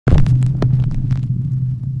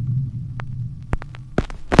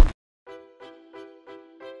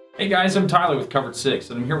Hey guys, I'm Tyler with Covered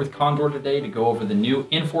 6, and I'm here with Condor today to go over the new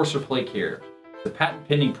Enforcer plate carrier. It's a patent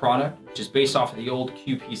pending product, which is based off of the old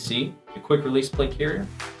QPC, the quick release plate carrier.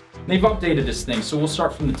 And they've updated this thing, so we'll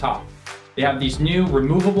start from the top. They have these new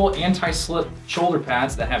removable anti-slip shoulder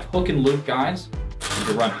pads that have hook and loop guides. You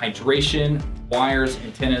can run hydration, wires,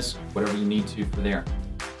 antennas, whatever you need to for there.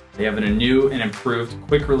 They have a new and improved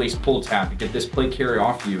quick release pull tab to get this plate carrier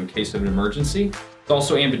off you in case of an emergency. It's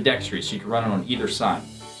also ambidextrous, so you can run it on either side.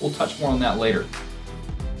 We'll touch more on that later.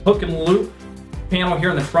 Hook and loop panel here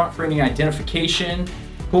in the front for any identification,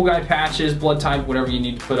 pull guide patches, blood type, whatever you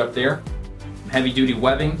need to put up there. Heavy duty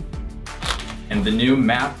webbing, and the new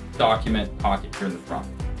map document pocket here in the front.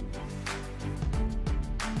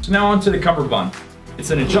 So now on to the cummerbund. It's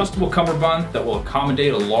an adjustable cummerbund that will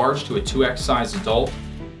accommodate a large to a 2X size adult.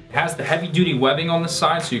 It has the heavy duty webbing on the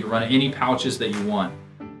side so you can run any pouches that you want.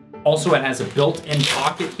 Also, it has a built-in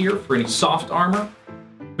pocket here for any soft armor,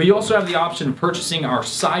 but you also have the option of purchasing our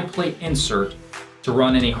side plate insert to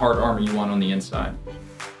run any hard armor you want on the inside.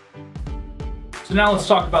 So now let's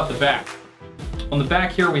talk about the back. On the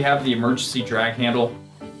back here we have the emergency drag handle.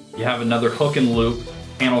 You have another hook and loop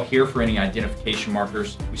panel here for any identification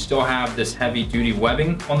markers. We still have this heavy duty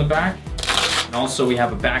webbing on the back. And also we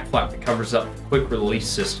have a back flap that covers up the quick release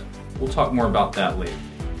system. We'll talk more about that later.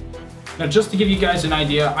 Now just to give you guys an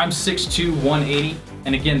idea, I'm 6'2", 180,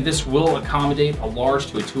 and again this will accommodate a large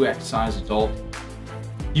to a 2X size adult.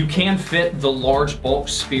 You can fit the large bulk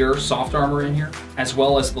spear soft armor in here, as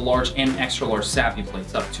well as the large and extra large SAPI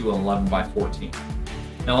plates up to 11x14.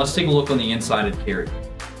 Now let's take a look on the inside of the carrier.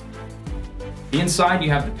 The inside you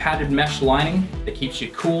have the padded mesh lining that keeps you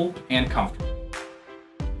cool and comfortable.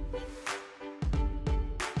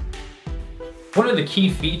 One of the key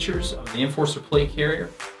features of the Enforcer plate carrier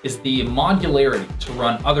is the modularity to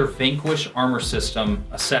run other Vanquish armor system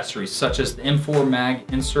accessories such as the M4 mag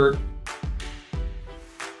insert,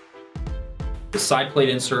 the side plate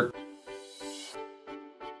insert,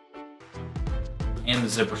 and the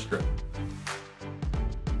zipper strip.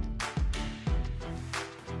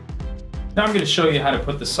 Now I'm going to show you how to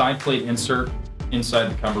put the side plate insert inside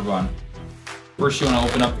the cummerbund. First you want to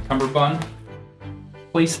open up the cummerbund,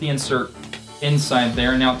 place the insert inside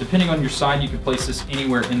there. Now depending on your side you can place this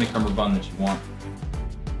anywhere in the cummerbund that you want.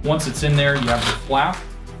 Once it's in there you have the flap,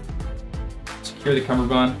 secure the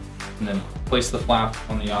cummerbund, and then place the flap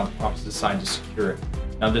on the opposite side to secure it.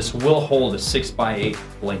 Now this will hold a 6x8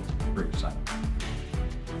 plate for your side.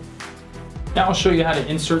 Now I'll show you how to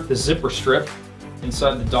insert the zipper strip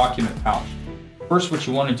inside the document pouch. First what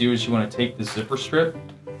you want to do is you want to take the zipper strip,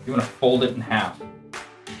 you want to fold it in half.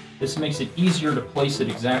 This makes it easier to place it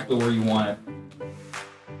exactly where you want it.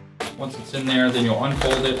 Once it's in there, then you'll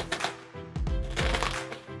unfold it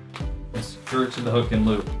and secure it to the hook and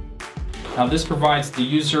loop. Now this provides the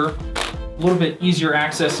user a little bit easier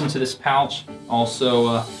access into this pouch,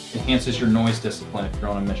 also enhances your noise discipline if you're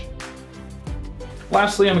on a mission.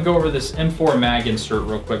 Lastly, I'm going to go over this M4 mag insert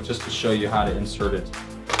real quick just to show you how to insert it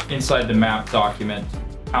inside the map document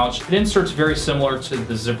pouch. It inserts very similar to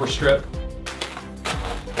the zipper strip.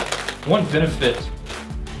 One benefit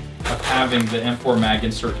of having the M4 mag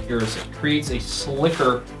insert here is it creates a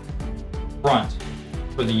slicker front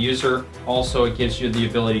for the user. Also, it gives you the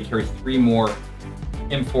ability to carry 3 more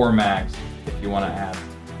M4 mags if you want to add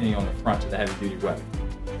any on the front to the heavy duty weapon.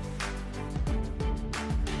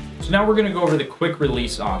 So now we're going to go over the quick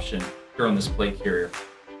release option here on this plate carrier.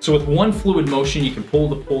 So with one fluid motion you can pull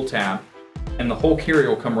the pull tab and the whole carrier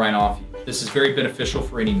will come right off you. This is very beneficial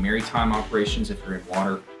for any maritime operations if you're in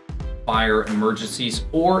water, fire, emergencies,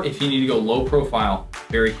 or if you need to go low profile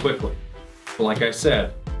very quickly. So like I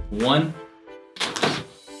said, one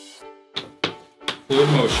fluid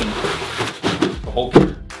motion, the whole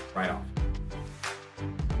carrier right off.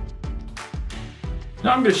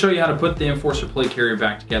 Now I'm going to show you how to put the Enforcer plate carrier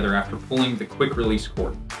back together after pulling the quick release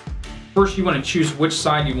cord. First you want to choose which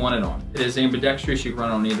side you want it on. It is ambidextrous, you can run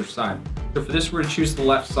on either side. So for this we're going to choose the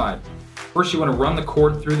left side. First you want to run the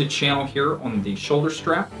cord through the channel here on the shoulder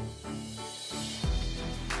strap.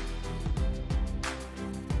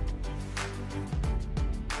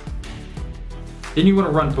 Then you want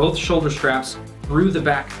to run both shoulder straps through the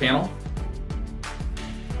back panel.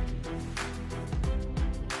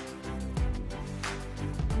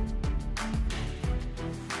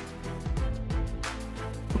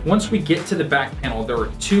 Once we get to the back panel, there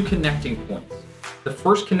are 2 connecting points. The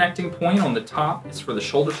first connecting point on the top is for the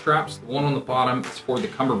shoulder straps. The one on the bottom is for the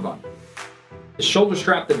cummerbund. The shoulder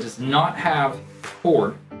strap that does not have the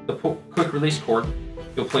cord, the quick release cord,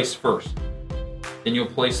 you'll place first. Then you'll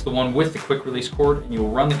place the one with the quick release cord and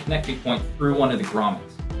you'll run the connecting point through one of the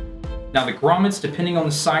grommets. Now the grommets, depending on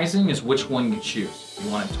the sizing, is which one you choose. If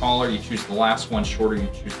you want it taller, you choose the last one. Shorter, you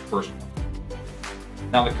choose the first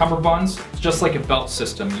one. Now the cummerbunds, it's just like a belt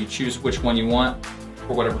system. You choose which one you want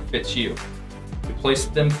for whatever fits you. You place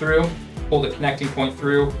them through, pull the connecting point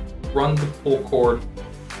through, run the pull cord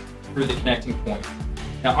through the connecting point.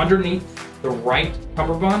 Now underneath the right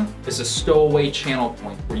cummerbund is a stowaway channel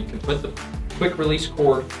point where you can put the quick release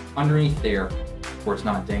cord underneath there where it's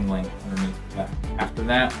not dangling underneath the back. After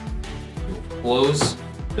that, you'll close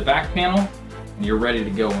the back panel and you're ready to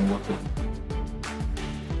go and work with it.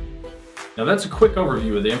 Now that's a quick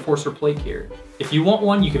overview of the Enforcer plate carrier. If you want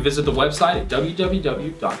one, you can visit the website at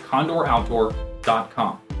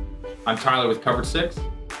www.condoroutdoor.com. I'm Tyler with Covered 6.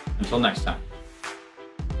 Until next time.